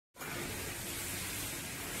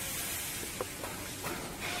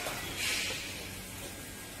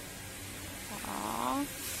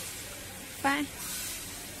翻。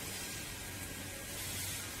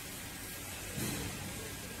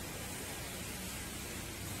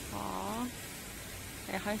好，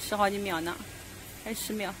哎，还10好几秒呢，还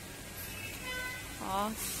10秒。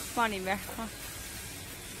好，放里边啊。